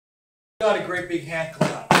Got a great big hand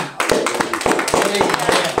clap. Amen.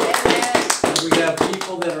 We have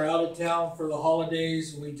people that are out of town for the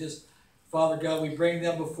holidays. We just, Father God, we bring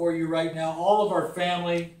them before you right now. All of our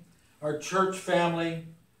family, our church family,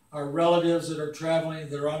 our relatives that are traveling,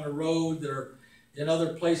 that are on the road, that are in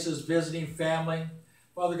other places visiting family.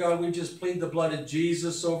 Father God, we just plead the blood of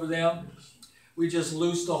Jesus over them. We just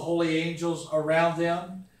loose the holy angels around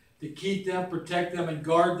them to keep them, protect them, and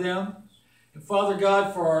guard them. And Father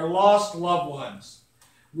God, for our lost loved ones,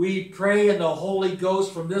 we pray in the Holy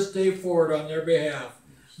Ghost from this day forward on their behalf,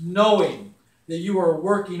 knowing that you are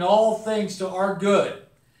working all things to our good.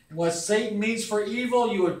 And what Satan means for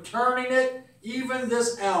evil, you are turning it even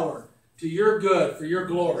this hour to your good, for your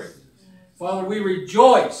glory. Father, we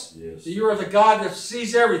rejoice that you are the God that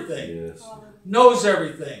sees everything, knows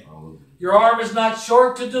everything. Your arm is not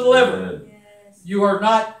short to deliver. You are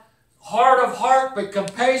not hard of heart, but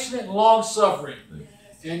compassionate and long-suffering.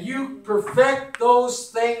 And you perfect those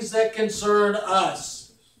things that concern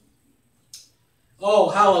us. Oh,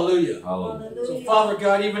 hallelujah. Hallelujah. So, Father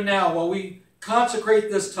God, even now, while we consecrate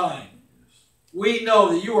this time, we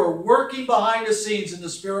know that you are working behind the scenes in the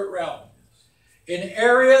spirit realm in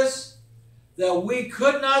areas that we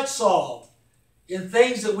could not solve, in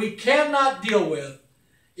things that we cannot deal with,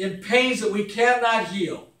 in pains that we cannot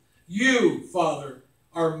heal. You, Father,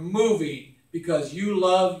 are moving because you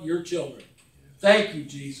love your children. Thank you,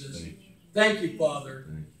 Jesus. Thank you, Father.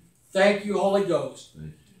 Thank you, Holy Ghost.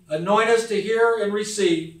 Anoint us to hear and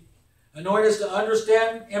receive. Anoint us to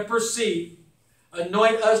understand and perceive.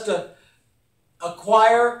 Anoint us to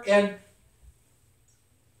acquire and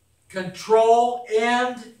control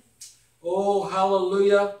and, oh,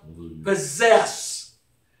 hallelujah, possess.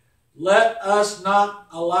 Let us not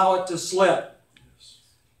allow it to slip.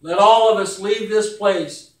 Let all of us leave this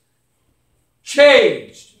place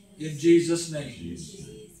changed in Jesus' name.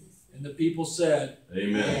 And the people said,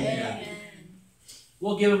 Amen. Amen.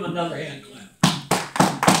 We'll give him another hand clap.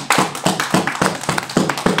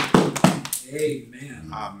 Amen.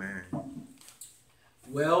 Amen.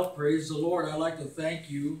 Well, praise the Lord. I'd like to thank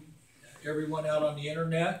you, everyone out on the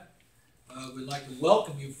internet. We'd like to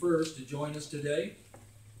welcome you first to join us today.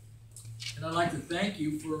 And I'd like to thank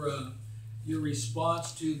you for your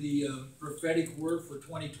response to the prophetic word for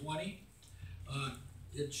 2020.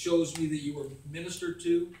 It shows me that you were ministered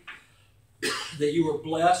to, that you were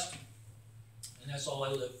blessed, and that's all I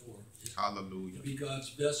live for. Hallelujah. To be God's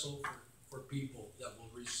vessel for people that will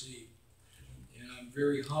receive. And I'm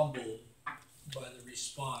very humbled by the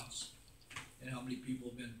response and how many people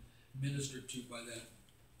have been ministered to by that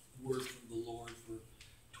word from the Lord for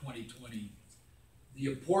 2020. The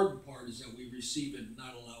important part is that we receive it and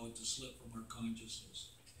not allow it to slip from our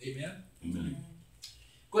consciousness. Amen? Amen.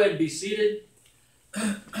 Go ahead and be seated.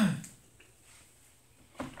 I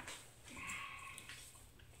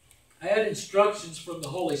had instructions from the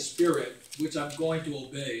Holy Spirit, which I'm going to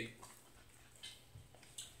obey.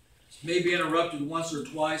 Maybe interrupted once or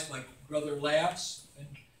twice by Brother Lance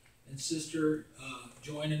and Sister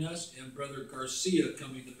joining us, and Brother Garcia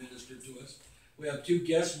coming to minister to us. We have two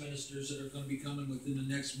guest ministers that are going to be coming within the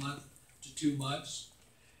next month to 2 months.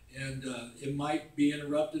 And it might be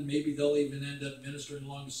interrupted. Maybe they'll even end up ministering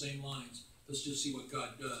along the same lines. Let's just see what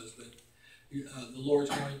God does. But the Lord's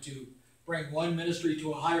going to bring one ministry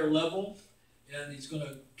to a higher level, and he's going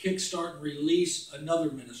to kickstart and release another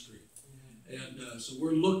ministry. And so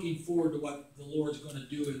we're looking forward to what the Lord's going to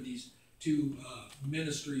do in these two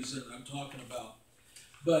ministries that I'm talking about.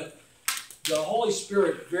 But the Holy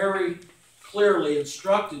Spirit very clearly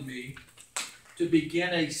instructed me to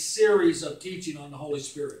begin a series of teaching on the Holy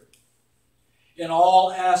Spirit in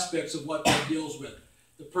all aspects of what that deals with.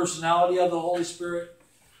 The personality of the Holy Spirit,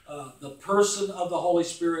 the person of the Holy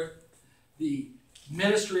Spirit, the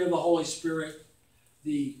ministry of the Holy Spirit,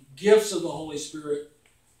 the gifts of the Holy Spirit,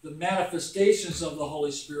 the manifestations of the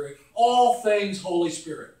Holy Spirit, all things Holy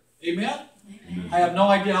Spirit. Amen? Amen. I have no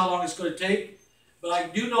idea how long it's going to take, but I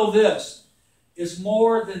do know this. It's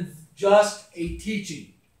more than just a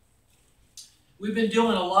teaching. We've been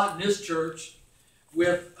doing a lot in this church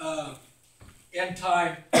with end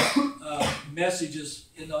time messages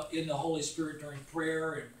in the Holy Spirit during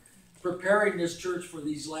prayer and preparing this church for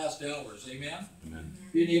these last hours. Amen? Amen.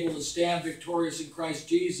 Being able to stand victorious in Christ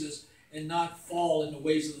Jesus and not fall in the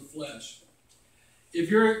ways of the flesh. If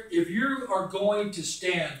you are going to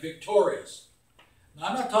stand victorious, now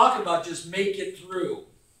I'm not talking about just make it through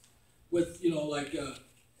with, like,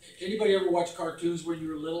 anybody ever watch cartoons when you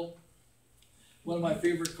were little? One of my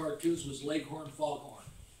favorite cartoons was Leghorn Foghorn,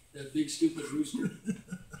 that big stupid rooster.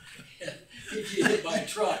 He'd get hit by a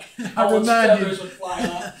truck. All his feathers would fly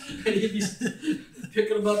off, and he'd be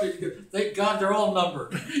picking them up, and you go, thank God they're all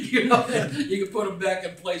numbered. You know, you can put them back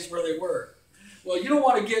in place where they were. Well, you don't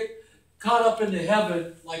want to get caught up into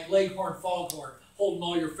heaven like Leghorn Foghorn, holding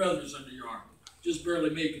all your feathers under your arm, just barely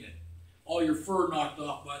making it. All your fur knocked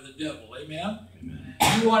off by the devil. Amen? Amen.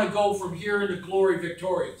 You want to go from here into glory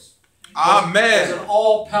victorious. Amen. As an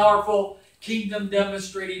all-powerful,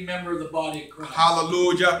 kingdom-demonstrating member of the body of Christ.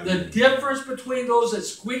 Hallelujah. The difference between those that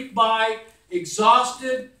squeak by,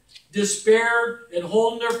 exhausted, despaired, and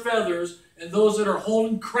holding their feathers, and those that are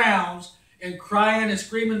holding crowns and crying and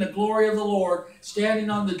screaming the glory of the Lord, standing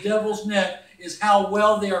on the devil's neck, is how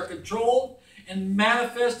well they are controlled and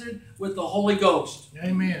manifested with the Holy Ghost.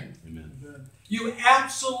 Amen. You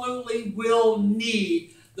absolutely will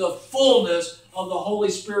need the fullness of the Holy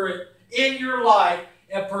Spirit in your life,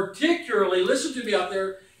 and particularly, listen to me out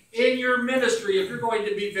there, in your ministry, if you're going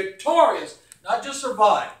to be victorious, not just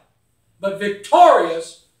survive, but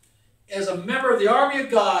victorious as a member of the army of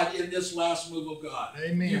God in this last move of God.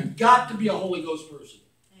 Amen. You've got to be a Holy Ghost person.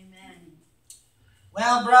 Amen.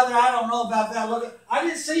 Well, brother, I don't know about that. Look, I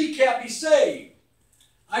didn't say you can't be saved.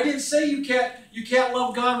 I didn't say you can't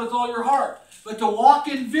love God with all your heart. But to walk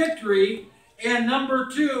in victory, and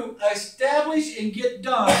number two, establish and get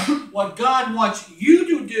done what God wants you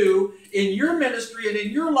to do in your ministry and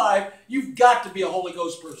in your life, you've got to be a Holy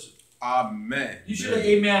Ghost person. Amen. You should have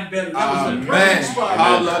amen better. That was the perfect Amen. spot.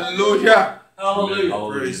 Hallelujah.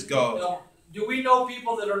 Hallelujah. Praise God. Now, do we know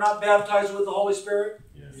people that are not baptized with the Holy Spirit?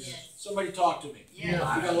 Yes. Somebody talk to me. Yes. You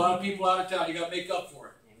got a lot of people out of town. You got to make up for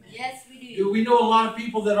it. Yes, we do. Do we know a lot of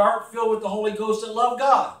people that aren't filled with the Holy Ghost that love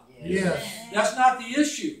God? Yes. That's not the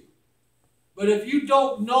issue. But if you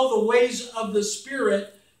don't know the ways of the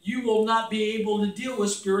Spirit, you will not be able to deal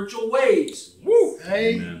with spiritual ways. Woo.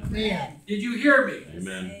 Amen. Did you hear me?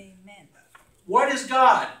 Amen. Amen. What is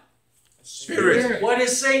God? Spirit. What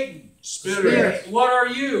is Satan? Spirit. What are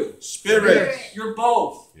you? Spirit. You're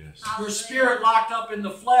both. Yes. Your spirit locked up in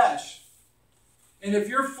the flesh. And if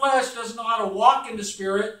your flesh doesn't know how to walk in the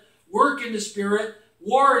Spirit, work in the Spirit,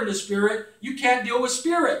 war in the Spirit, you can't deal with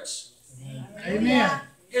spirits. Amen.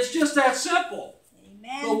 It's just that simple.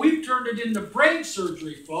 But Amen. we've turned it into brain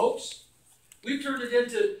surgery, folks. We've turned it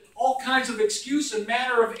into all kinds of excuse and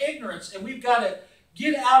manner of ignorance. And we've got to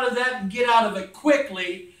get out of that and get out of it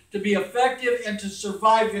quickly to be effective and to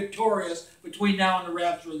survive victorious between now and the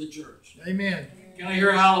rapture of the church. Amen. Can I hear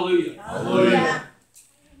a hallelujah? Hallelujah.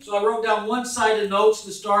 So I wrote down one sided notes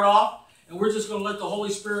to start off, and we're just going to let the Holy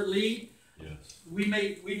Spirit lead. Yes. We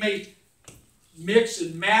may mix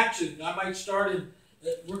and match, and I might start in,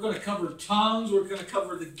 we're going to cover tongues, we're going to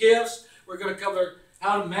cover the gifts, we're going to cover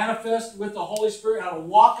how to manifest with the Holy Spirit, how to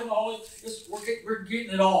walk in the Holy Spirit. We're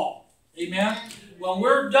getting it all. Amen? When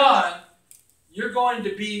we're done, you're going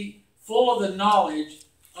to be full of the knowledge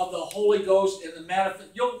of the Holy Ghost and the manifest.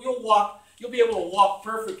 You'll be able to walk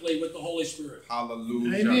perfectly with the Holy Spirit.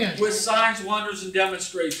 Hallelujah. Amen. With signs, wonders, and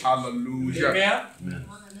demonstrations. Hallelujah. Amen? Amen.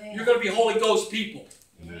 You're going to be Holy Ghost people.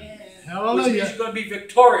 Amen. Which means Hallelujah. you're going to be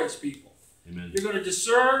victorious people. Amen. You're going to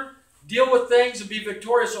discern, deal with things, and be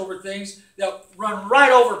victorious over things that run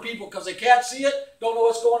right over people because they can't see it, don't know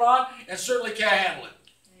what's going on, and certainly can't handle it.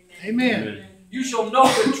 Amen. Amen. You shall know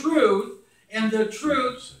the truth, and the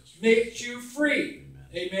truth makes you free.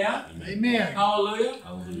 Amen? Amen. Hallelujah.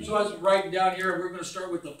 Hallelujah. So I was writing down here, we're going to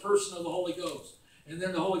start with the person of the Holy Ghost. And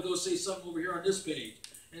then the Holy Ghost says something over here on this page.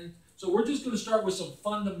 And so we're just going to start with some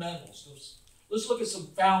fundamentals. Let's look at some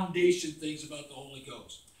foundation things about the Holy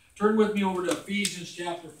Ghost. Turn with me over to Ephesians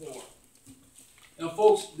chapter 4. Now,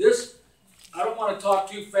 folks, I don't want to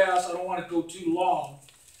talk too fast. I don't want to go too long.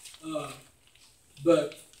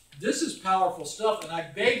 But this is powerful stuff, and I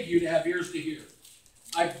beg you to have ears to hear.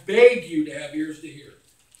 I beg you to have ears to hear.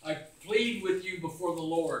 I plead with you before the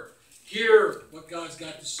Lord. Hear what God's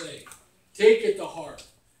got to say. Take it to heart.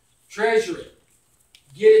 Treasure it.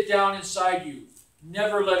 Get it down inside you.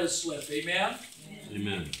 Never let it slip. Amen?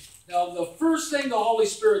 Amen. Now, the first thing the Holy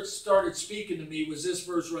Spirit started speaking to me was this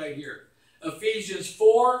verse right here. Ephesians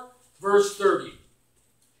 4, verse 30.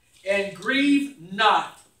 And grieve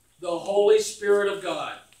not the Holy Spirit of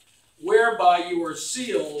God, whereby you are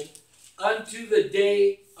sealed unto the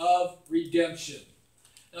day of redemption.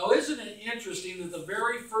 Now, isn't it interesting that the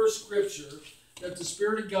very first scripture that the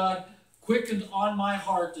Spirit of God quickened on my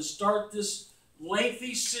heart to start this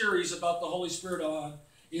lengthy series about the Holy Spirit on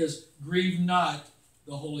is grieve not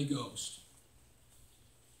the Holy Ghost.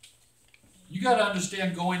 You got to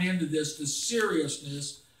understand going into this the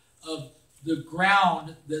seriousness of the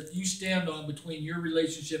ground that you stand on between your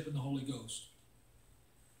relationship and the Holy Ghost.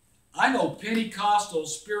 I know Pentecostal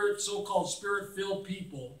so-called spirit-filled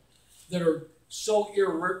people that are so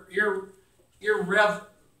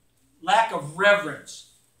lack of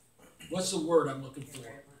reverence. What's the word I'm looking for?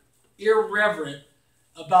 Irreverent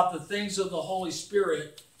about the things of the Holy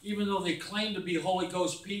Spirit, even though they claim to be Holy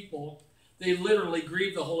Ghost people, they literally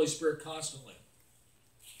grieve the Holy Spirit constantly.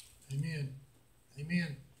 Amen.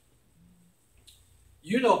 Amen.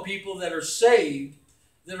 You know people that are saved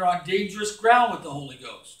that are on dangerous ground with the Holy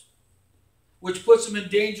Ghost, which puts them in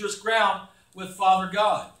dangerous ground with Father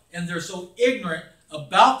God. And they're so ignorant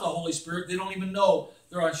about the Holy Spirit, they don't even know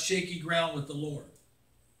they're on shaky ground with the Lord,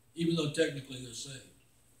 even though technically they're saved.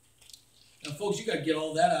 Now, folks, you got to get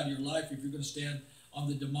all that out of your life if you're going to stand on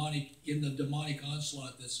the demonic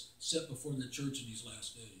onslaught that's set before the church in these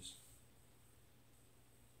last days.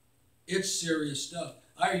 It's serious stuff.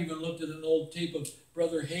 I even looked at an old tape of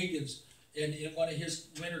Brother Hagin's, and in one of his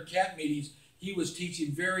winter camp meetings, he was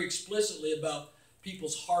teaching very explicitly about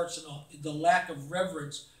people's hearts and the lack of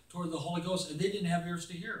reverence toward the Holy Ghost, and they didn't have ears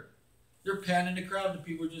to hear. They're panning the crowd, and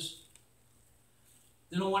people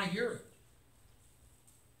they don't want to hear it.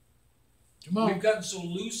 Come on. We've gotten so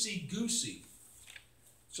loosey-goosey,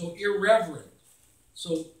 so irreverent,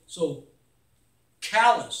 so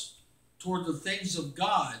callous toward the things of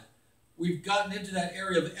God. We've gotten into that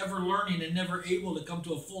area of ever learning and never able to come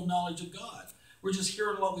to a full knowledge of God. We're just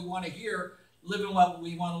hearing what we want to hear, living what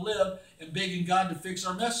we want to live, and begging God to fix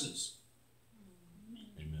our messes.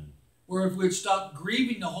 Amen. Where if we'd stop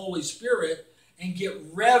grieving the Holy Spirit and get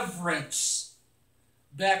reverence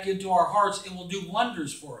back into our hearts, it will do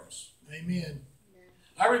wonders for us. Amen.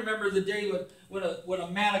 I remember the day when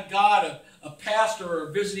a man of God, a pastor or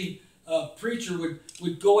a visiting preacher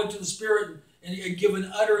would go into the Spirit and give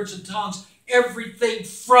an utterance in tongues. Everything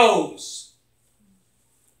froze.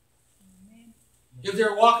 Amen. If they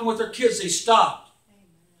were walking with their kids, they stopped.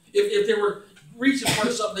 If they were reaching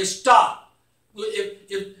for something, they stopped.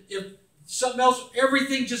 If something else,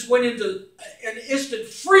 everything just went into an instant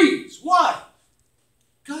freeze. Why?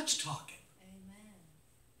 God's talking.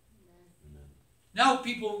 Now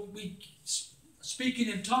people, speaking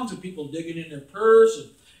in tongues, and people digging in their purse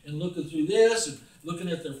and looking through this and looking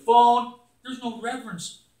at their phone. There's no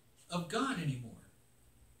reverence of God anymore.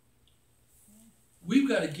 We've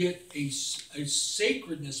got to get a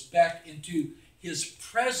sacredness back into His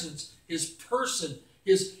presence, His person,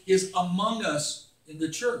 His among us in the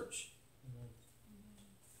church.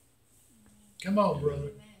 Come on, brother.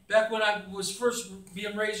 Back when I was first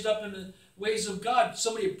being raised up in the ways of God,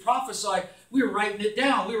 somebody had prophesied. We were writing it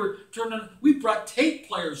down. We brought tape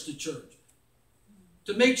players to church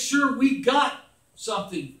to make sure we got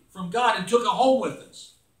something from God and took it home with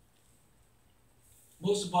us.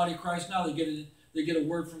 Most of the body of Christ now, they get a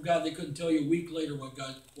word from God. They couldn't tell you a week later what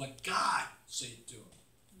God said to them.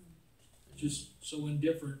 Just so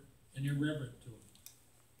indifferent and irreverent to them.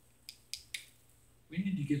 We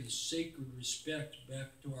need to get a sacred respect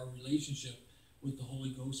back to our relationship with the Holy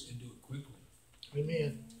Ghost and do it quickly.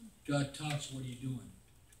 Amen. God talks, what are you doing?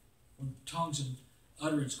 When tongues and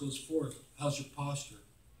utterance goes forth, how's your posture?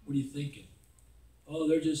 What are you thinking? Oh,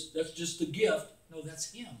 that's just the gift. No,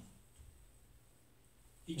 that's Him.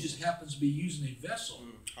 He just happens to be using a vessel.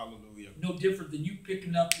 Hallelujah. No different than you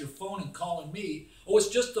picking up your phone and calling me. Oh, it's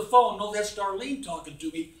just the phone. No, that's Darlene talking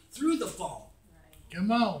to me through the phone.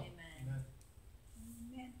 Come on. Amen.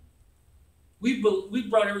 We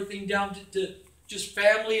brought everything down to just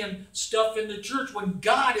family and stuff in the church when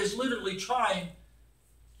God is literally trying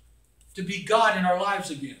to be God in our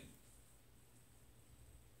lives again.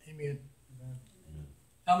 Amen.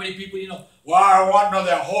 How many people, well, I want none of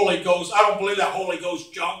that Holy Ghost. I don't believe that Holy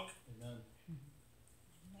Ghost junk. Amen.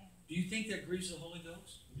 Do you think that grieves the Holy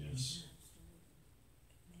Ghost? Yes.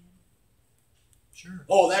 Sure.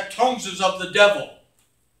 Oh, that tongues is of the devil.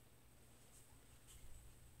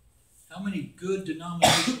 How many good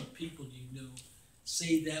denominational people do you know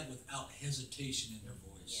say that without hesitation in their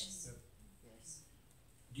voice? Yes.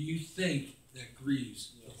 Do you think that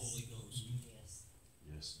grieves the Holy Ghost? Yes.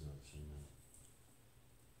 Yes, it does. Amen.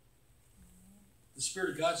 The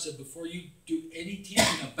Spirit of God said, before you do any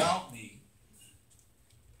teaching about me,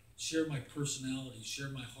 share my personality, share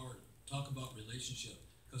my heart, talk about relationship,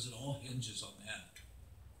 because it all hinges on that.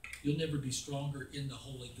 You'll never be stronger in the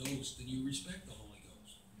Holy Ghost than you respect the Holy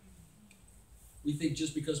Ghost. We think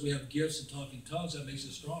just because we have gifts and talking tongues, that makes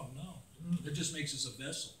us strong. No, it just makes us a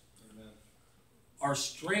vessel. Amen. Our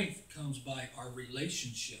strength comes by our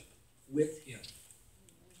relationship with Him.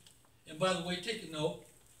 And by the way, take a note,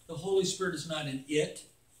 the Holy Spirit is not an it.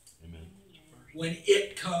 Amen. When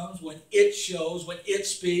it comes, when it shows, when it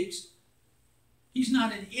speaks, He's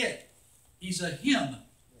not an it. He's a Him.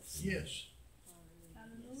 Yes.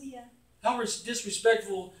 Hallelujah. How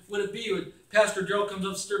disrespectful would it be when Pastor Darrell comes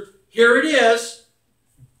upstairs? Here it is.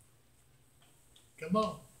 Come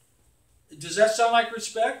on. Does that sound like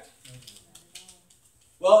respect?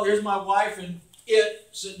 Well, here's my wife and it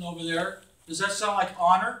sitting over there. Does that sound like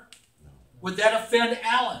honor? Would that offend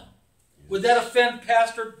Alan? Would that offend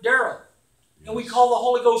Pastor Darrell? And we call the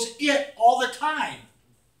Holy Ghost it all the time.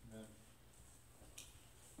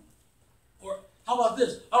 Or how about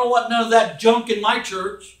this? I don't want none of that junk in my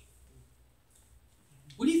church.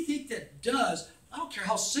 What do you think that does? I don't care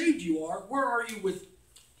how saved you are. Where are you with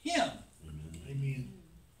Him? Amen.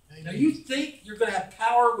 Now Amen. you think you're going to have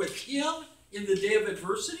power with Him in the day of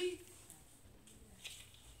adversity?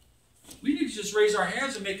 We need to just raise our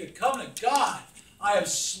hands and make a covenant. God, I have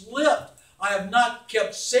slipped. I have not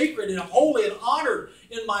kept sacred and holy and honored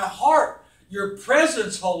in my heart your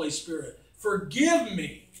presence, Holy Spirit. Forgive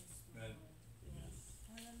me.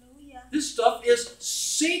 Hallelujah. This stuff is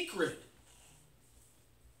sacred.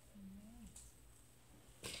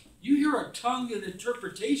 You hear a tongue and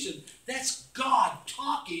interpretation, that's God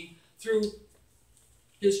talking through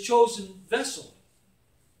His chosen vessel.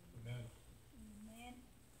 Amen.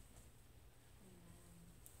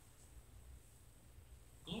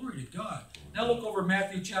 Glory to God. Now look over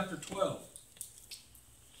Matthew chapter 12.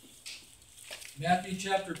 Matthew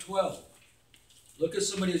chapter 12. Look at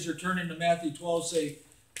somebody as you're turning to Matthew 12, say,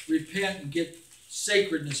 repent and get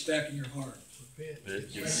sacredness back in your heart.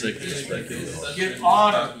 Repent. Get sickness back in your heart. Get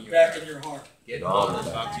honor back in your heart. Get honor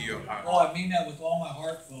back to your heart. Oh, I mean that with all my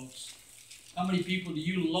heart, folks. How many people do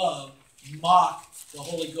you love, mock the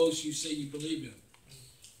Holy Ghost you say you believe in?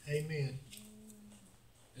 Amen.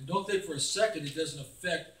 And don't think for a second it doesn't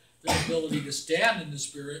affect their ability to stand in the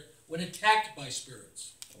Spirit when attacked by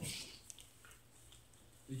spirits.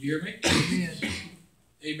 Did you hear me? Amen.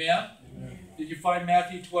 Amen? Did you find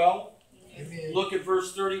Matthew 12? Amen. Look at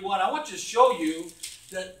verse 31. I want to show you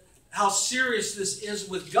that how serious this is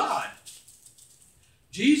with God.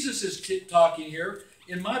 Jesus is talking here.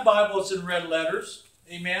 In my Bible, it's in red letters.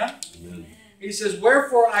 Amen? Amen. He says,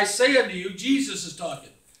 wherefore I say unto you, Jesus is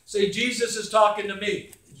talking. Say, Jesus is talking to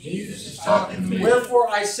me. Jesus is talking to me. Wherefore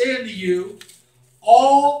I say unto you,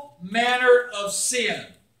 all manner of sin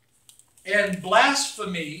and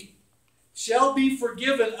blasphemy shall be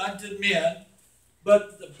forgiven unto men,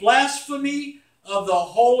 but the blasphemy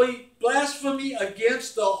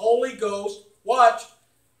against the Holy Ghost, watch,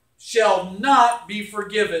 shall not be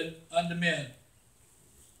forgiven unto men.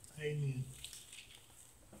 Amen.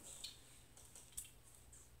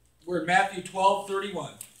 We're in Matthew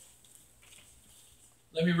 12:31.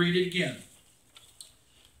 Let me read it again.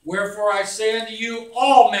 Wherefore I say unto you,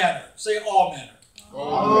 all manner. Say all manner.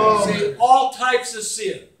 All Say all types of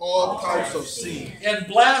sin. All types of sin. And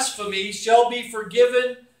blasphemy shall be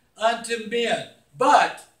forgiven unto men.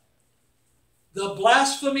 But the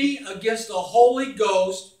blasphemy against the Holy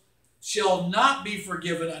Ghost shall not be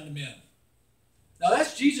forgiven unto men. Now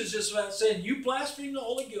that's Jesus just saying, you blaspheme the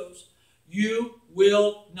Holy Ghost, you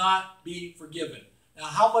will not be forgiven. Now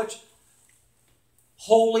how much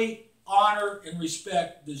holy honor and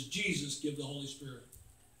respect does Jesus give the Holy Spirit?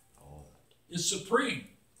 It's supreme.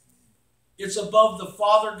 It's above the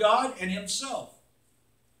Father God and Himself.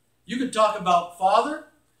 You can talk about Father,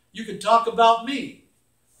 you can talk about me.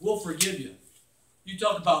 We'll forgive you. You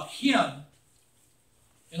talk about Him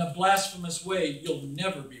in a blasphemous way, you'll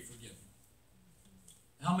never be forgiven.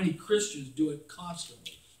 How many Christians do it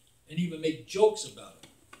constantly and even make jokes about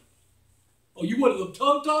it? Oh, you one of them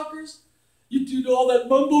tongue talkers? You do all that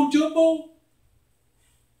mumbo jumbo?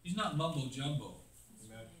 He's not mumbo jumbo.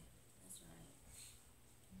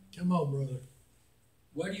 Come on, brother.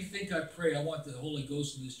 Why do you think I pray? I want the Holy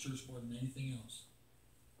Ghost in this church more than anything else.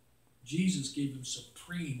 Jesus gave Him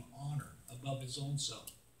supreme honor above His own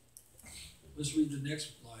self. Let's read the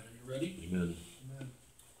next line. Are you ready? Amen.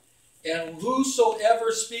 And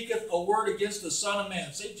whosoever speaketh a word against the Son of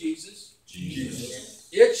Man, say Jesus, Jesus.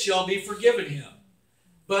 it shall be forgiven him.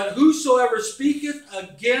 But whosoever speaketh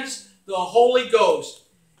against the Holy Ghost,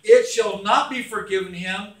 it shall not be forgiven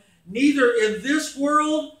him, neither in this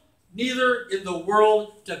world, neither in the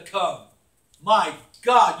world to come. My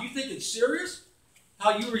God, you think it's serious?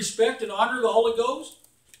 How you respect and honor the Holy Ghost?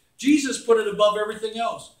 Jesus put it above everything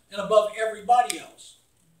else and above everybody else.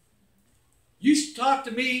 You talk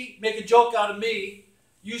to me, make a joke out of me,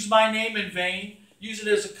 use my name in vain, use it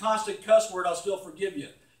as a constant cuss word, I'll still forgive you.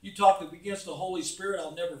 You talk against the Holy Spirit,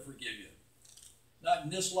 I'll never forgive you. Not in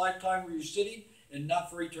this lifetime where you're sitting, and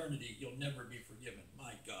not for eternity. You'll never be forgiven.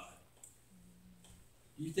 My God.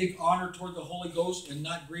 You think honor toward the Holy Ghost and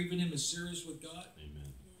not grieving Him is serious with God?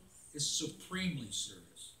 Amen. It's supremely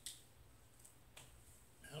serious.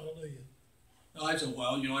 Hallelujah. Now I said,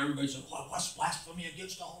 well, everybody said, well, what's blasphemy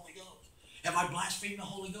against the Holy Ghost? Have I blasphemed the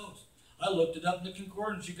Holy Ghost? I looked it up in the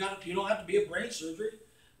concordance. You don't have to be a brain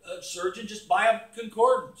surgeon, just buy a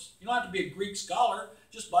concordance. You don't have to be a Greek scholar,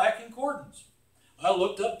 just buy a concordance. I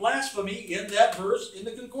looked up blasphemy in that verse in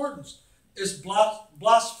the concordance. It's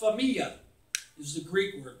blasphemia is the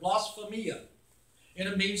Greek word, blasphemia. And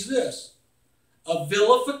it means this, a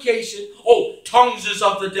vilification. Oh, tongues is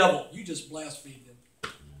of the devil. You just blasphemed him.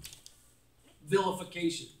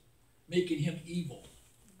 Vilification, making him evil.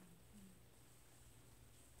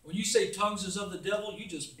 When you say tongues is of the devil, you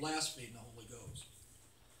just blaspheme the Holy Ghost.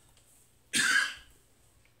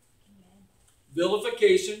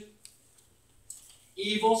 Vilification,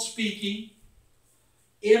 evil speaking,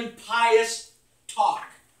 impious talk.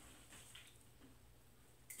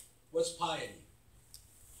 What's piety?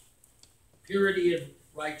 Purity and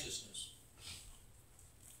righteousness.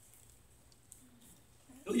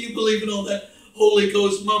 Do you believe in all that Holy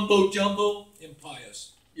Ghost mumbo jumbo?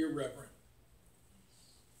 Impious, irreverent.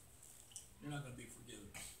 You're not going to be forgiven.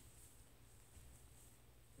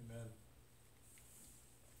 Amen.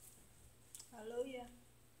 Hallelujah.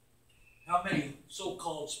 How many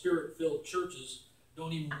so-called spirit-filled churches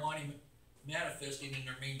don't even want him manifesting in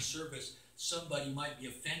their main service? Somebody might be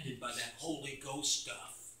offended by that Holy Ghost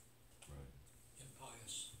stuff.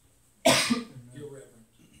 Impious. Irreverent.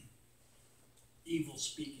 Evil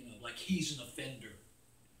speaking of, like he's an offender.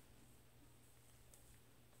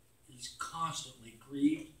 He's constantly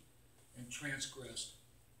grieved and transgressed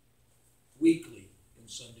weekly in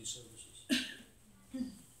Sunday services.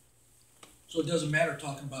 So it doesn't matter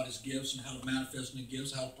talking about his gifts and how to manifest in the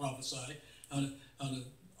gifts, how to prophesy, how to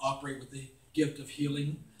operate with the gift of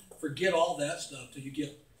healing. Forget all that stuff till you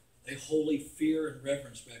get a holy fear and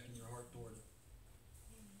reverence back in your heart toward him.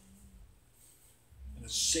 And a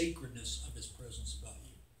sacredness of his presence about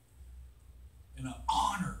you. And an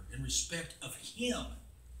honor and respect of him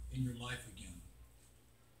in your life again.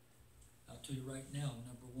 I'll tell you right now,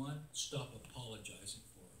 number one, stop apologizing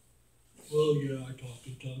for him. Well, yeah, I talk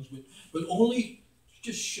in tongues, but only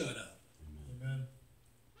just shut up. Amen.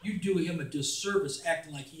 You do him a disservice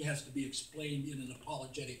acting like he has to be explained in an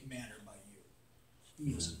apologetic manner by you.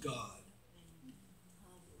 He is God.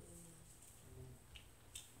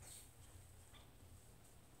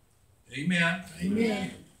 Amen.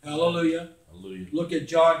 Amen. Hallelujah. Hallelujah. Look at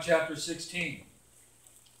John chapter 16.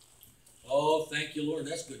 Oh, thank you, Lord.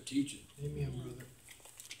 That's good teaching. Amen, brother.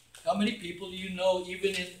 How many people do you know,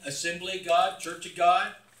 even in Assembly of God, Church of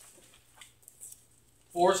God,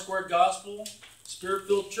 Foursquare Gospel,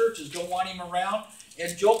 Spirit-filled churches don't want him around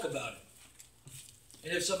and joke about it?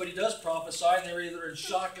 And if somebody does prophesy, they're either in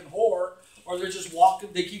shock and horror, or they're just walking,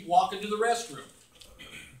 they keep walking to the restroom.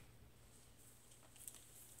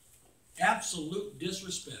 Absolute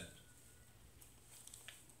disrespect.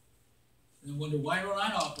 And wonder, why don't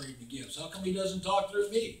I operate in the gifts? How come he doesn't talk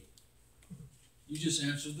through me? You just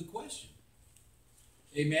answered the question.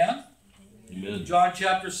 Amen? Amen. John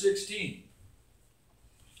chapter 16.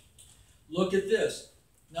 Look at this.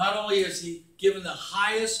 Not only is he given the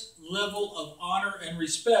highest level of honor and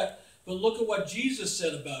respect, but look at what Jesus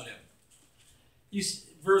said about him. He's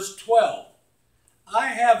verse 12.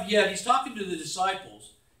 He's talking to the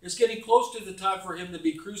disciples. It's getting close to the time for him to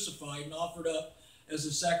be crucified and offered up as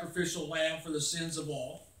a sacrificial lamb for the sins of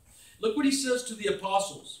all. Look what he says to the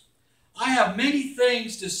apostles. I have many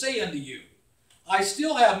things to say unto you. I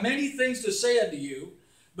still have many things to say unto you,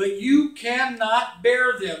 but you cannot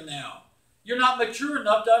bear them now. You're not mature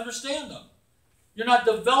enough to understand them. You're not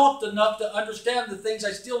developed enough to understand the things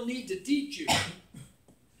I still need to teach you.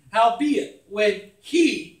 Howbeit, when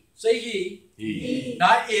he, say he,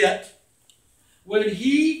 not it, when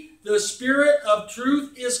he, the Spirit of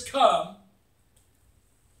truth, is come,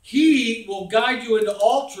 he will guide you into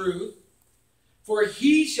all truth, for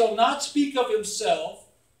he shall not speak of himself,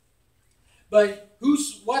 but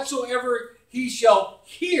whatsoever he shall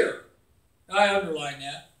hear. I underline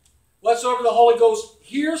that. Whatsoever the Holy Ghost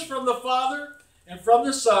hears from the Father and from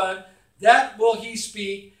the Son, that will he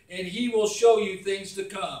speak, and he will show you things to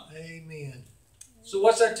come. Amen. So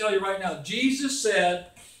what's that tell you right now? Jesus said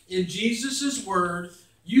in Jesus' word,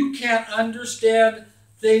 you can't understand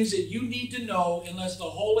things that you need to know unless the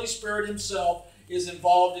Holy Spirit himself is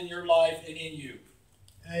involved in your life and in you.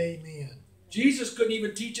 Amen. Jesus couldn't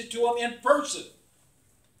even teach it to them in person.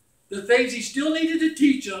 The things he still needed to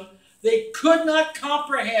teach them, they could not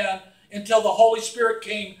comprehend until the Holy Spirit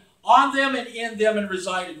came on them and in them and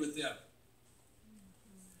resided with them.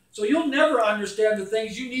 So you'll never understand the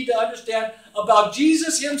things you need to understand about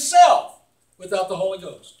Jesus himself without the Holy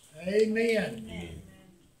Ghost. Amen. Amen.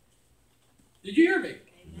 Did you hear me?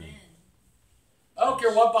 Amen. I don't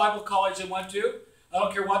care what Bible college they went to. I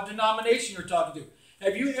don't care what denomination you're talking to.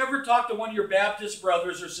 Have you ever talked to one of your Baptist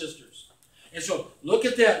brothers or sisters? And so, look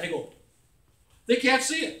at that. And they go, they can't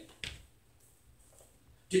see it.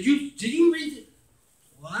 Did you read it?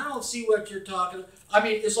 Well, I don't see what you're talking about. I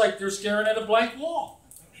mean, it's like they're staring at a blank wall.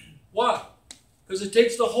 Why? Because it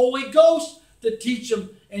takes the Holy Ghost to teach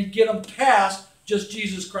them and get them past just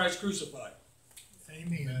Jesus Christ crucified.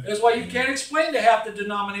 Amen. That's why you can't explain to half the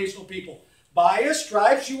denominational people. By his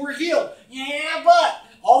stripes you were healed. Yeah, but.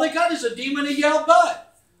 All they got is a demon to yell,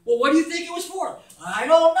 but. Well, what do you think it was for? I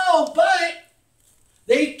don't know, but.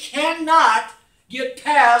 They cannot get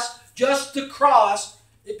past just the cross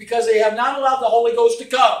because they have not allowed the Holy Ghost to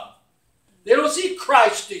come. They don't see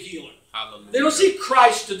Christ the healer. Hallelujah. They don't see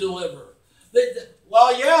Christ to deliver.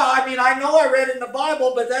 Well, yeah, I mean, I know I read it in the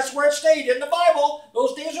Bible, but that's where it stayed, in the Bible.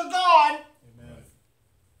 Those days are gone. Amen.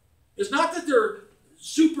 It's not that they're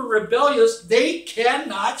super rebellious. They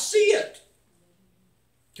cannot see it.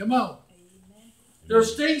 Come on.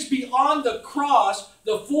 There's things beyond the cross,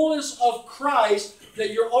 the fullness of Christ,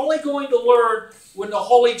 that you're only going to learn when the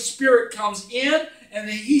Holy Spirit comes in and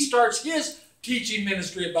then he starts his teaching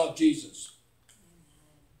ministry about Jesus.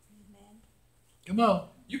 Come on.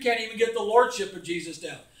 You can't even get the lordship of Jesus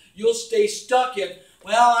down. You'll stay stuck in,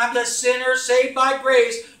 well, I'm the sinner saved by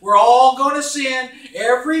grace. We're all going to sin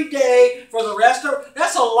every day for the rest of...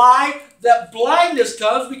 That's a lie. That blindness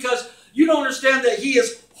comes because you don't understand that he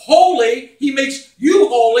is holy. He makes you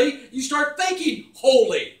holy. You start thinking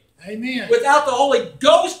holy. Amen. Without the Holy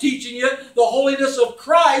Ghost teaching you the holiness of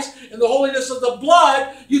Christ and the holiness of the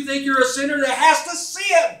blood, you think you're a sinner that has to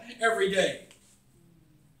sin every day.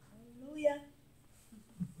 Hallelujah.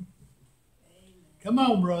 Come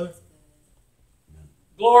on, brother.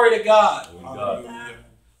 Glory to God. Hallelujah.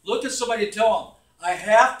 Look at somebody and tell them, I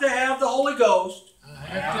have to have the Holy Ghost I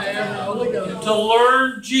have to have the Holy Ghost. to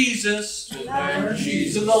learn Jesus to the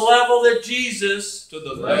level that Jesus To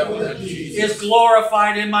the level that Jesus is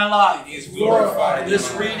glorified in my life. is glorified. in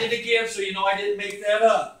Let's my read life. it again so you know I didn't make that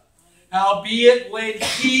up. Howbeit when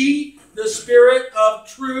he, the Spirit of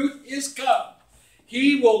truth, is come,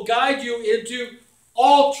 he will guide you into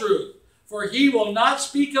all truth. For he will not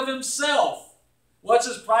speak of himself. What's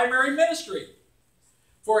his primary ministry?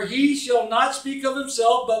 For he shall not speak of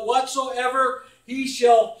himself, but whatsoever he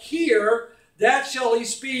shall hear, that shall he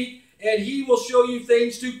speak, and he will show you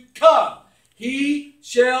things to come. He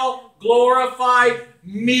shall glorify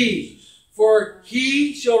me, for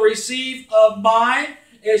he shall receive of mine,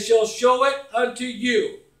 and shall show it unto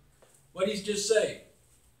you. What he's just saying.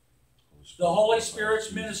 The Holy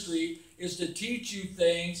Spirit's ministry is to teach you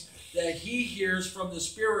things that he hears from the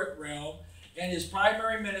spirit realm, and his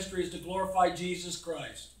primary ministry is to glorify Jesus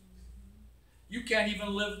Christ. You can't even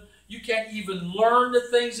learn the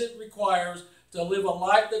things it requires to live a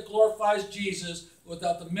life that glorifies Jesus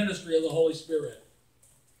without the ministry of the Holy Spirit.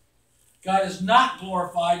 God is not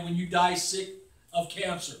glorified when you die sick of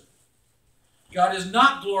cancer. God is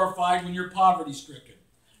not glorified when you're poverty-stricken.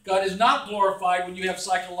 God is not glorified when you have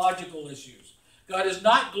psychological issues. God is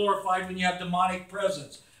not glorified when you have demonic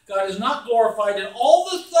presence. God is not glorified in all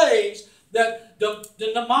the things that the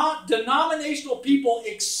denominational people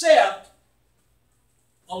accept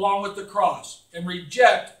along with the cross and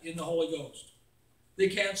reject in the Holy Ghost. They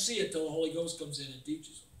can't see it till the Holy Ghost comes in and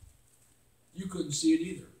teaches them. You couldn't see it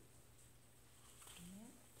either.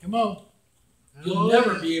 Come on. You'll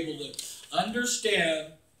never be able to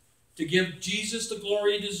understand to give Jesus the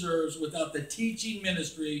glory he deserves without the teaching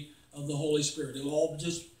ministry of the Holy Spirit. It'll all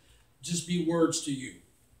just be words to you.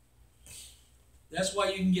 That's why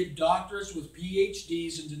you can get doctorates with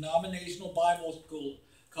PhDs in denominational Bible school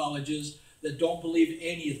colleges that don't believe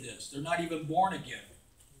any of this. They're not even born again.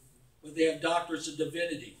 But they have doctorates of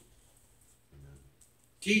divinity.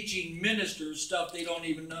 Teaching ministers stuff they don't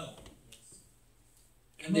even know.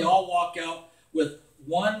 And they all walk out with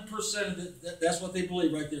 1% of it. That's what they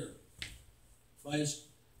believe right there.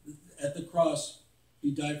 At the cross,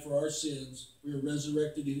 he died for our sins. We are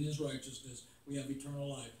resurrected in his righteousness. We have eternal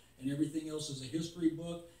life. And everything else is a history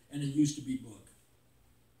book and a used to be book.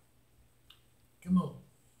 Come on.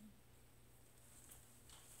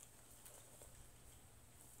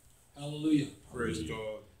 Hallelujah. Praise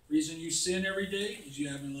God. Reason you sin every day is you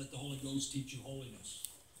haven't let the Holy Ghost teach you holiness.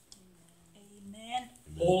 Amen.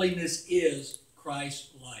 Holiness is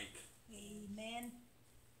Christ-like. Amen.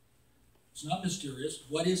 It's not mysterious.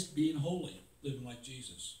 What is being holy? Living like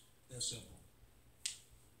Jesus. That's simple.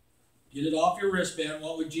 Get it off your wristband.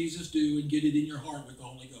 What would Jesus do? And get it in your heart with the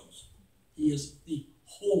Holy Ghost. He is the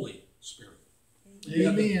Holy Spirit. You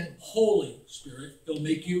have the Amen. Holy Spirit. He'll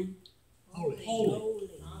make you Holy. holy. Holy.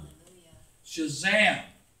 Hallelujah. Shazam.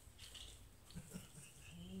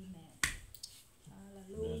 Amen.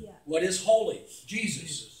 Hallelujah. What is holy?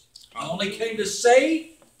 Jesus. I only came to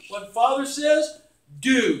say what Father says,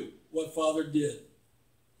 do what Father did.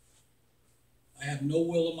 I have no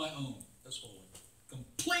will of my own. That's holy.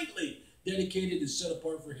 Completely dedicated and set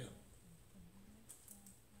apart for Him.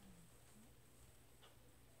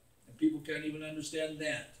 And people can't even understand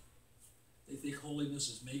that. They think holiness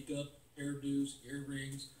is makeup, hairdos,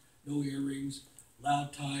 earrings, no earrings,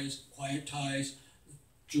 loud ties, quiet ties,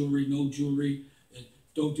 jewelry, no jewelry, and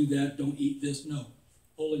don't do that, don't eat this. No.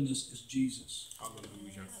 Holiness is Jesus.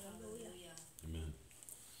 Hallelujah. Amen.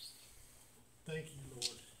 Thank you, Lord.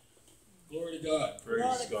 Glory to God. Praise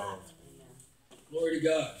Glory to God. Glory to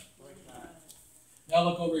God. Now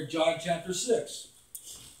look over at John chapter 6.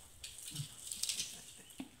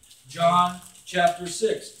 John chapter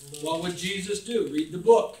 6. What would Jesus do? Read the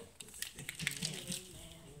book.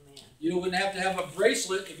 You wouldn't have to have a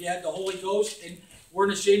bracelet if you had the Holy Ghost and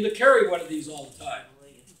weren't ashamed to carry one of these all the time.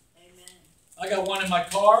 I got one in my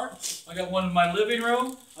car. I got one in my living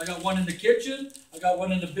room. I got one in the kitchen. I got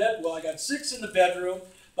one in the bed. Well, I got 6 in the bedroom,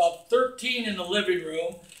 about 13 in the living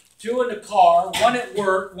room, 2 in the car, 1 at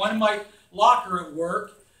work, 1 in my locker at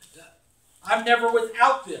work. I'm never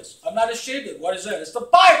without this. I'm not ashamed of it. What is that? It's the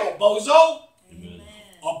Bible, bozo. Amen.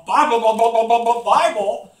 A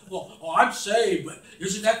Bible. Well, I'm saved, but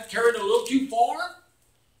isn't that carried a little too far?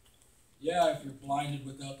 Yeah, if you're blinded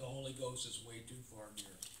without the Holy Ghost, it's way too far, dear.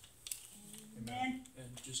 Amen.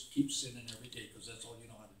 And just keep sinning every day, because that's all you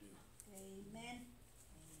know how to do. Amen.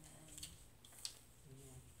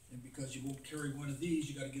 And because you won't carry one of these,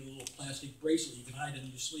 you got to get a little plastic bracelet you can hide in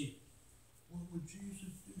your sleeve. What would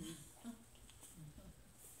Jesus do?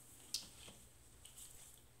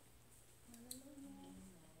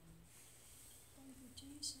 Thank you,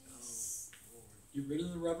 Jesus. Get rid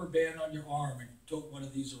of the rubber band on your arm and tote one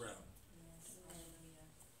of these around.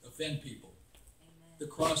 Offend people. The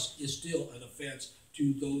cross is still an offense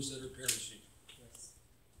to those that are perishing.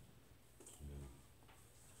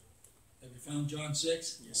 Have you found John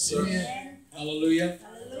 6? Yes, sir. Amen. Hallelujah.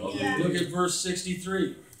 Hallelujah. Look at verse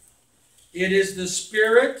 63. It is the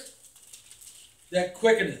Spirit that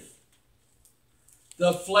quickeneth.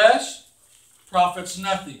 The flesh profits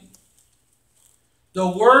nothing. The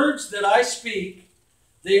words that I speak,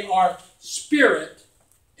 they are spirit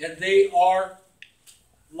and they are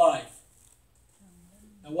life.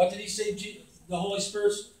 Now what did he say the Holy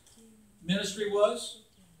Spirit's ministry was?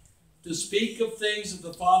 To speak of things that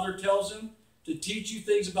the Father tells him, to teach you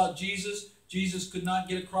things about Jesus. Jesus could not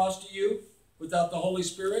get across to you without the Holy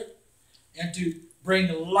Spirit, and to bring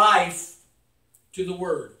life to the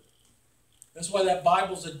Word. That's why that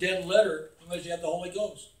Bible's a dead letter unless you have the Holy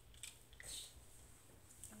Ghost.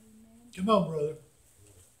 Come on, brother.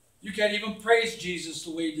 You can't even praise Jesus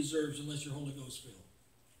the way he deserves unless you're Holy Ghost filled.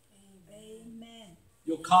 Amen.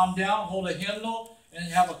 You'll calm down, hold a hymnal, and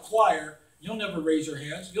have a choir. You'll never raise your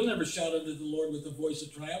hands. You'll never shout unto the Lord with a voice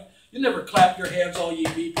of triumph. You'll never clap your hands, all ye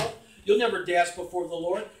people. You'll never dance before the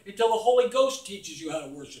Lord until the Holy Ghost teaches you how to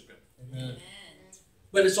worship Him. Amen.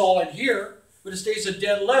 But it's all in here. But it stays a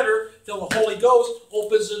dead letter till the Holy Ghost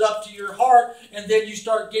opens it up to your heart, and then you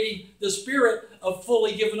start getting the spirit of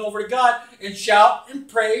fully given over to God, and shout and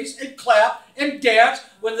praise and clap and dance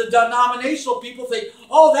when the denominational people think,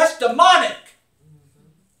 oh, that's demonic.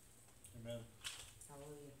 Amen.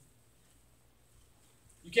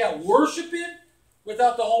 You can't worship Him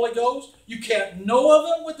without the Holy Ghost. You can't know of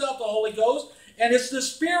Him without the Holy Ghost. And it's the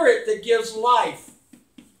Spirit that gives life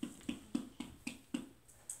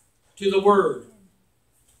to the Word.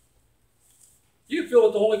 You feel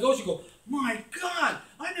with the Holy Ghost, you go, my God,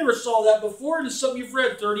 I never saw that before, and it's something you've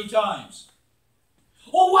read 30 times.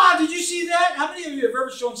 Oh, wow, did you see that? How many of you have ever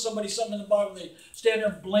shown somebody something in the Bible, they stand there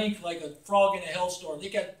and blink like a frog in a hailstorm?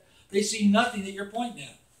 They see nothing that you're pointing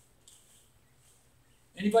at.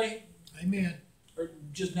 Anybody? Amen. Or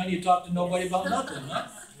just none of you talk to nobody about nothing, huh?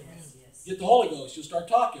 Yes. Get the Holy Ghost, you'll start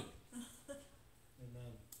talking.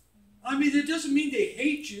 Amen. I mean, it doesn't mean they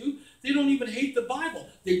hate you. They don't even hate the Bible.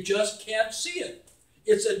 They just can't see it.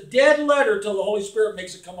 It's a dead letter till the Holy Spirit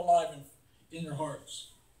makes it come alive in their hearts.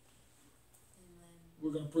 We're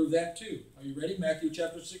going to prove that too. Are you ready? Matthew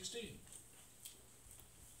chapter 16.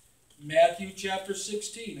 Matthew chapter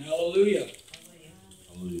 16. Hallelujah.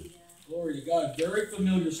 Hallelujah. Glory to God. Very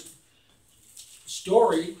familiar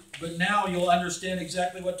story, but now you'll understand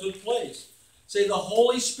exactly what took place. Say, the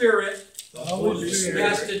Holy Spirit The Holy Spirit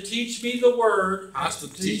has to teach me the Word Has to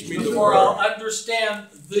teach me the before I'll word understand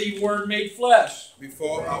the Word made flesh.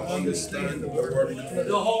 before I understand the word.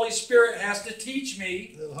 The Holy Spirit has to teach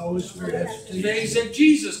me The Holy Spirit has to teach things that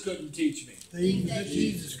Jesus couldn't teach me. Things that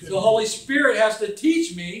Jesus could The Holy Spirit has to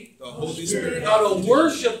teach me The Holy Spirit. how to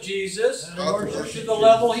worship Jesus How to to worship the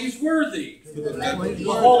level He's worthy. to the level He's The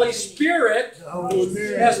worthy. Holy Spirit The Holy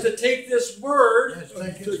Spirit has to take this word has to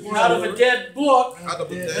take His word out of a dead book Out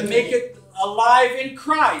of a dead and make it alive in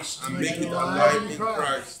Christ. and make it alive in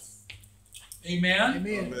Christ. Amen?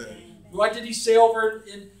 Amen. Amen. What did He say over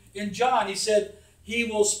in John? He said, He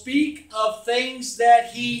will speak of things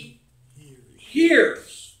that He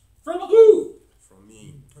hears. From who? From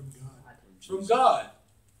me. From God. From God.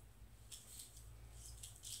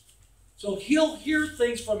 So He'll hear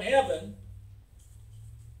things from heaven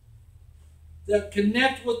that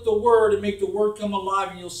connect with the Word and make the Word come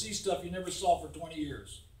alive, and you'll see stuff you never saw for 20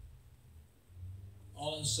 years.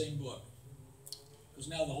 All in the same book. Because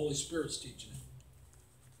now the Holy Spirit's teaching it.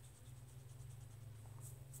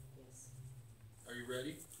 Are you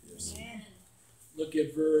ready? Yes. Amen. Look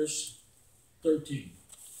at verse 13.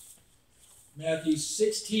 Matthew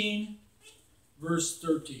 16, verse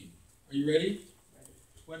 13. Are you ready?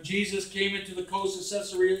 When Jesus came into the coast of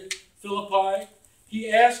Caesarea Philippi, He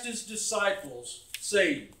asked His disciples,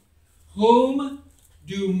 saying, Whom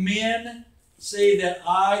do men say that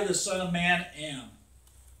I, the Son of Man, am?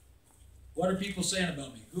 What are people saying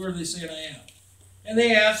about me? Who are they saying I am? And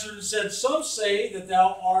they answered and said, Some say that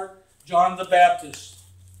thou art John the Baptist.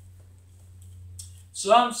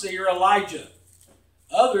 Some say you're Elijah.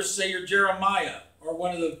 Others say you're Jeremiah, or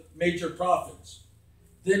one of the major prophets.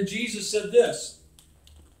 Then Jesus said this,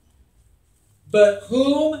 But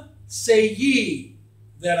whom say ye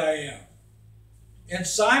that I am? And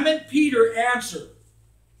Simon Peter answered,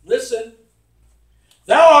 Listen,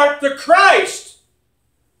 thou art the Christ,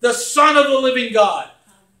 the Son of the living God.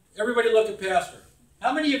 Everybody look at Pastor.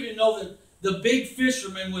 How many of you know that the big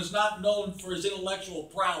fisherman was not known for his intellectual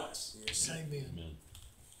prowess? Amen.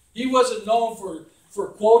 He wasn't known for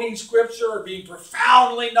quoting scripture or being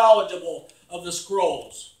profoundly knowledgeable of the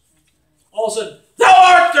scrolls. All of a sudden, thou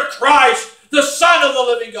art the Christ, the Son of the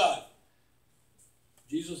living God.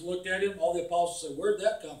 Jesus looked at him. All the apostles said, Where'd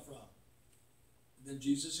that come from? And then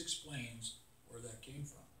Jesus explains where that came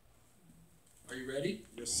from. Are you ready?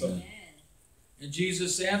 Yes, sir. And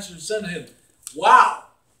Jesus answered and said to him, Wow.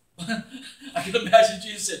 I can imagine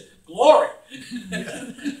Jesus said, Glory.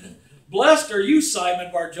 Blessed are you,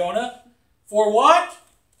 Simon Bar-Jonah. For what?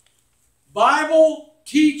 Bible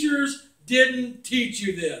teachers didn't teach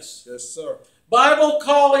you this. Yes, sir. Bible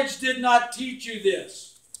college did not teach you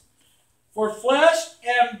this. For flesh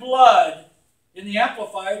and blood, in the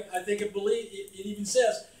Amplified, I think it even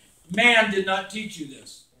says, man did not teach you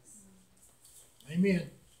this. Amen.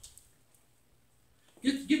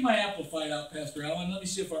 Get my Amplified out, Pastor Allen. Let me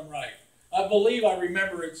see if I'm right. I believe I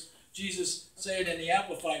remember it's Jesus saying in the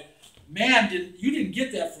Amplified, you didn't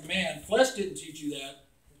get that from man. Flesh didn't teach you that.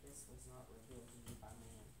 This was not revealed to you by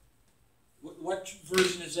man. What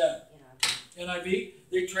version is that? NIV?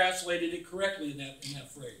 They translated it correctly in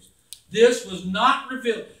that phrase. This was not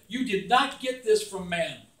revealed. You did not get this from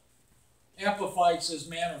man. Amplified says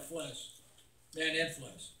man or flesh. Man and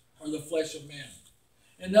flesh. Or the flesh of man.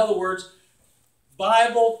 In other words,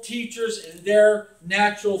 Bible teachers and their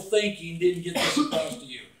natural thinking didn't get this across to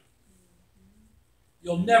you.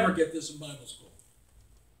 You'll never get this in Bible school.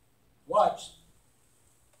 Watch.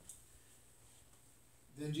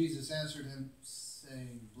 Then Jesus answered him,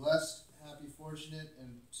 saying, Blessed, happy, fortunate,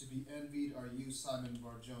 and to be envied are you, Simon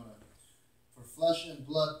Bar-Jonah. For flesh and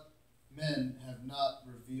blood men have not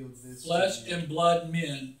revealed this Flesh to you. and blood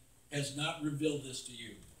men has not revealed this to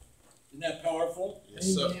you. Isn't that powerful?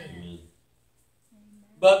 Yes, sir. Amen.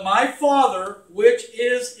 But my Father, which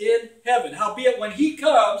is in heaven, howbeit when He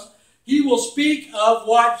comes, He will speak of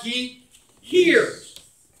what He hears.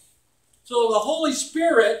 So the Holy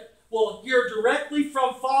Spirit will hear directly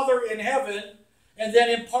from Father in heaven and then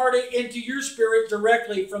impart it into your spirit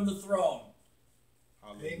directly from the throne.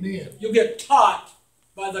 Amen. You'll get taught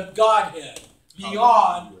by the Godhead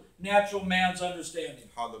beyond natural man's understanding.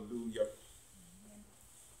 Hallelujah.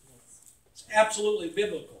 It's absolutely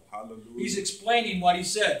biblical. Hallelujah. He's explaining what He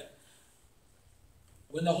said.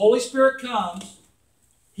 When the Holy Spirit comes,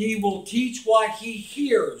 He will teach what He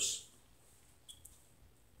hears.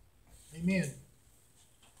 Amen.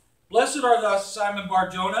 Blessed are thou, Simon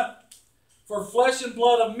Bar-Jonah, for flesh and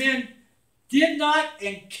blood of men did not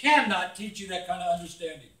and cannot teach you that kind of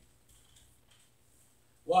understanding.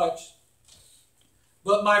 Watch.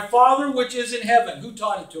 But my Father which is in heaven, who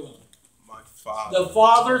taught it to him? My Father. The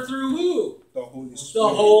Father through who? The Holy Spirit.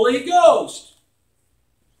 The Holy Ghost.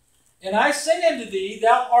 And I say unto thee,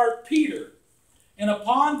 thou art Peter, and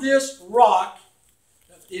upon this rock,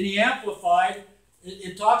 in the Amplified,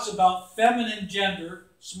 it talks about feminine gender,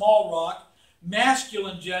 small rock,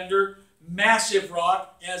 masculine gender, massive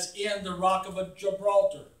rock, as in the rock of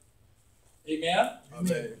Gibraltar. Amen?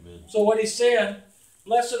 Amen. Amen. So what he's saying,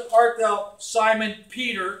 blessed art thou, Simon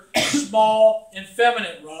Peter, small and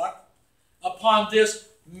feminine rock. Upon this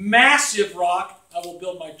massive rock I will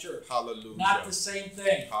build my church. Hallelujah. Not the same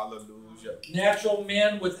thing. Hallelujah. Natural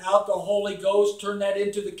men without the Holy Ghost turn that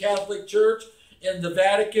into the Catholic Church and the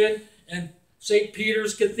Vatican and St.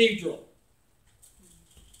 Peter's Cathedral.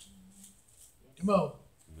 Come on.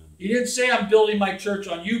 He didn't say I'm building my church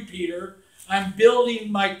on you, Peter. I'm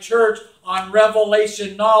building my church on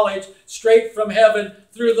revelation knowledge straight from heaven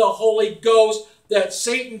through the Holy Ghost that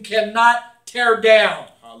Satan cannot tear down.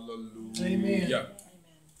 Hallelujah. Amen.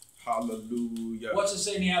 Hallelujah. What's it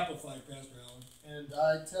say in the Amplified, Pastor Allen? And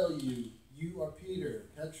I tell you, you are Peter,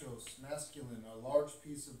 Petros, masculine, a large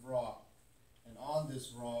piece of rock. And on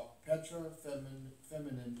this rock, Petra,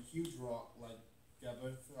 feminine, huge rock like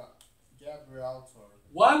Gibraltar.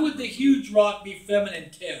 Why would the huge rock be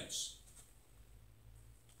feminine tense?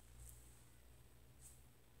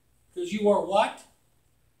 Because you are what?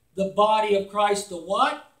 The body of Christ, the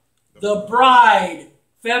what? The bride,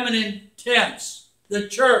 feminine tense. The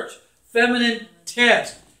church, feminine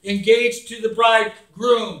tense. Engaged to the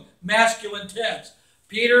bridegroom, masculine tense.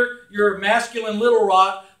 Peter, you're a masculine little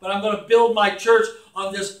rock, but I'm going to build my church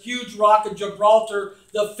on this huge rock of Gibraltar,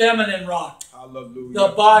 the feminine rock. Hallelujah.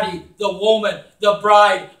 The body, the woman, the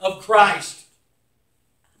bride of Christ.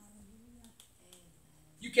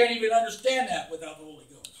 You can't even understand that without the Holy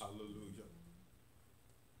Ghost. Hallelujah.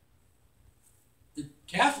 The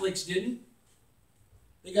Catholics didn't.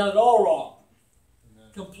 They got it all wrong.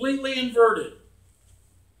 Completely inverted.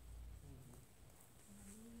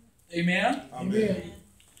 Amen? Amen.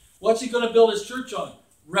 What's he going to build his church on?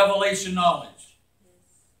 Revelation knowledge.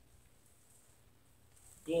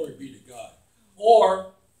 Glory be to God.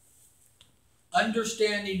 Or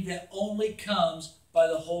understanding that only comes by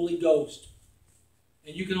the Holy Ghost.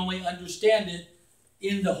 And you can only understand it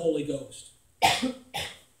in the Holy Ghost.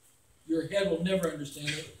 Your head will never understand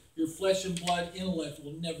it. Your flesh and blood intellect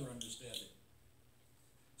will never understand it.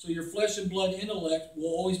 So your flesh and blood intellect will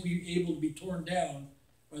always be able to be torn down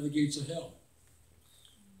by the gates of hell.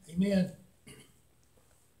 Amen.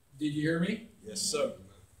 Did you hear me? Yes, sir.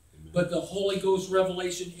 But the Holy Ghost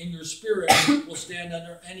revelation in your spirit will stand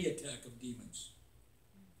under any attack of demons.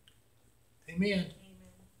 Amen.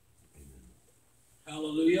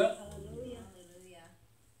 Hallelujah. Hallelujah.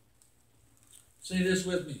 Say this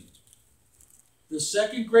with me. The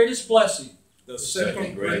second greatest blessing The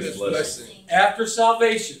second greatest blessing after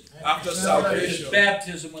salvation after salvation is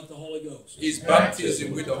baptism with the Holy Ghost. is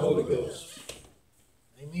baptism with the Holy Ghost.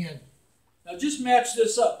 Amen. Now just match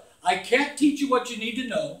this up. I can't teach you what you need to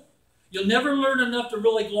know. You'll never learn enough to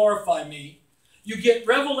really glorify me. You get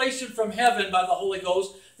revelation from heaven by the Holy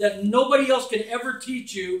Ghost that nobody else can ever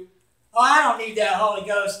teach you. Oh, I don't need that Holy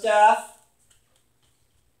Ghost stuff.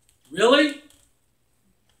 Really?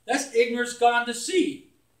 That's ignorance gone to seed.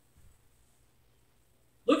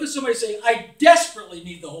 Look at somebody say, I desperately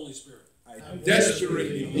need the Holy Spirit. I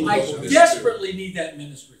desperately need the I Holy desperately need that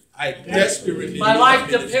ministry. Spirit. I desperately need My the life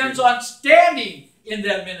Holy depends Spirit. on standing in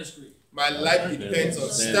that ministry. My life depends on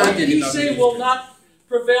What standing did in he that say ministry. will not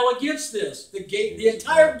prevail against this? The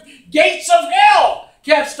entire gates of hell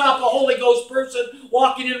can't stop a Holy Ghost person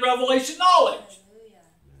walking in revelation knowledge.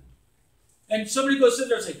 And somebody goes sit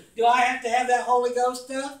there and say, do I have to have that Holy Ghost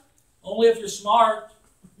stuff? Only if you're smart.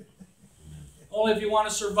 Only if you want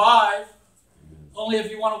to survive. Only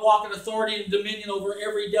if you want to walk in authority and dominion over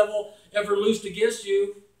every devil ever loosed against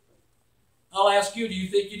you. I'll ask you, do you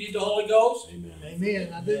think you need the Holy Ghost? Amen.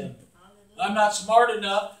 Amen. I do. I'm not smart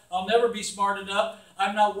enough. I'll never be smart enough.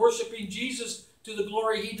 I'm not worshiping Jesus to the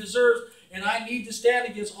glory he deserves. And I need to stand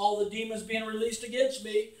against all the demons being released against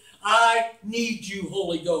me. I need you,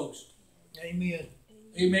 Holy Ghost. Amen.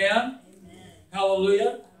 Amen?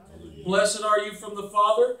 Hallelujah. Blessed are you from the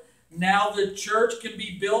Father. Now the church can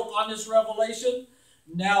be built on this revelation.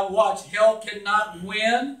 Now watch. Hell cannot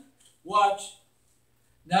win. Watch.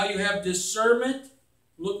 Now you have discernment.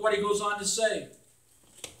 Look what he goes on to say.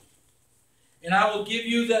 And I will give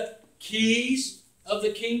you the keys of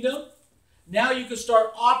the kingdom. Now you can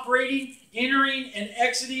start operating, entering, and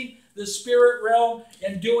exiting the spirit realm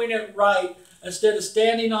and doing it right. Instead of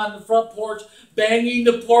standing on the front porch, banging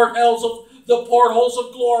the portholes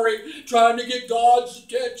of glory, trying to get God's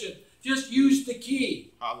attention. Just use the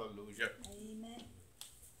key. Hallelujah. Amen.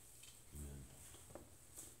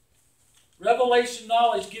 Revelation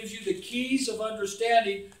knowledge gives you the keys of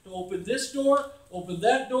understanding to open this door, open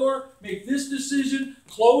that door, make this decision,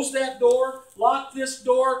 close that door, lock this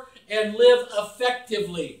door, and live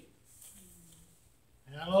effectively.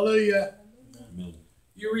 Hallelujah. Amen.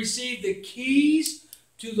 You receive the keys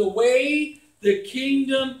to the way the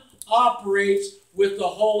kingdom operates with the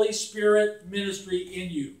Holy Spirit ministry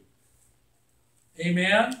in you.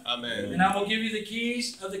 Amen? Amen. And I will give you the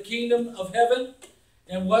keys of the kingdom of heaven,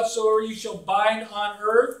 and whatsoever you shall bind on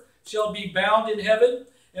earth shall be bound in heaven,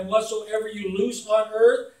 and whatsoever you loose on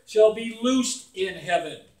earth shall be loosed in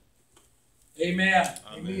heaven. Amen.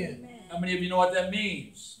 Amen. How many of you know what that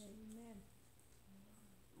means? Amen.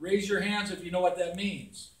 Raise your hands if you know what that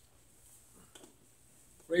means.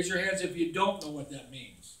 Raise your hands if you don't know what that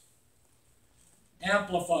means.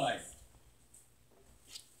 Amplify.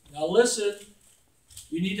 Now listen,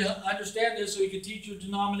 you need to understand this so you can teach your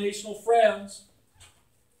denominational friends.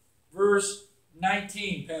 Verse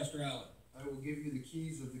 19, Pastor Allen. I will give you the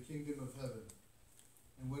keys of the kingdom of heaven.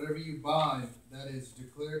 And whatever you bind, that is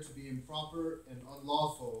declared to be improper and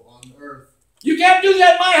unlawful on earth, You can't do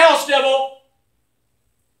that in my house, devil.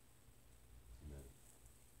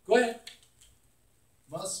 Go ahead.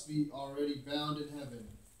 must be already bound in heaven.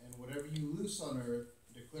 And whatever you loose on earth,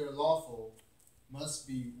 declare lawful, must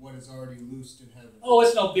be what is already loosed in heaven. Oh,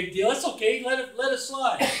 it's no big deal. It's okay. Let it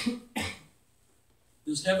slide.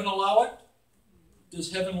 Does heaven allow it?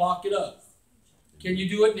 Does heaven lock it up? Can you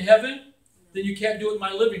do it in heaven? Then you can't do it in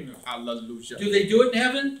my living room. Hallelujah. Do they do it in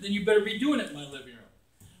heaven? Then you better be doing it in my living room.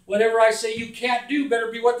 Whatever I say you can't do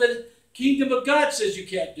better be what the kingdom of God says you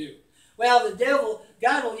can't do. Well,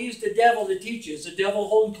 God will use the devil to teach you. Is the devil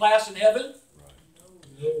holding class in heaven?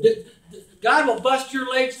 God will bust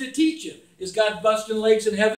your legs to teach you. Is God busting legs in heaven?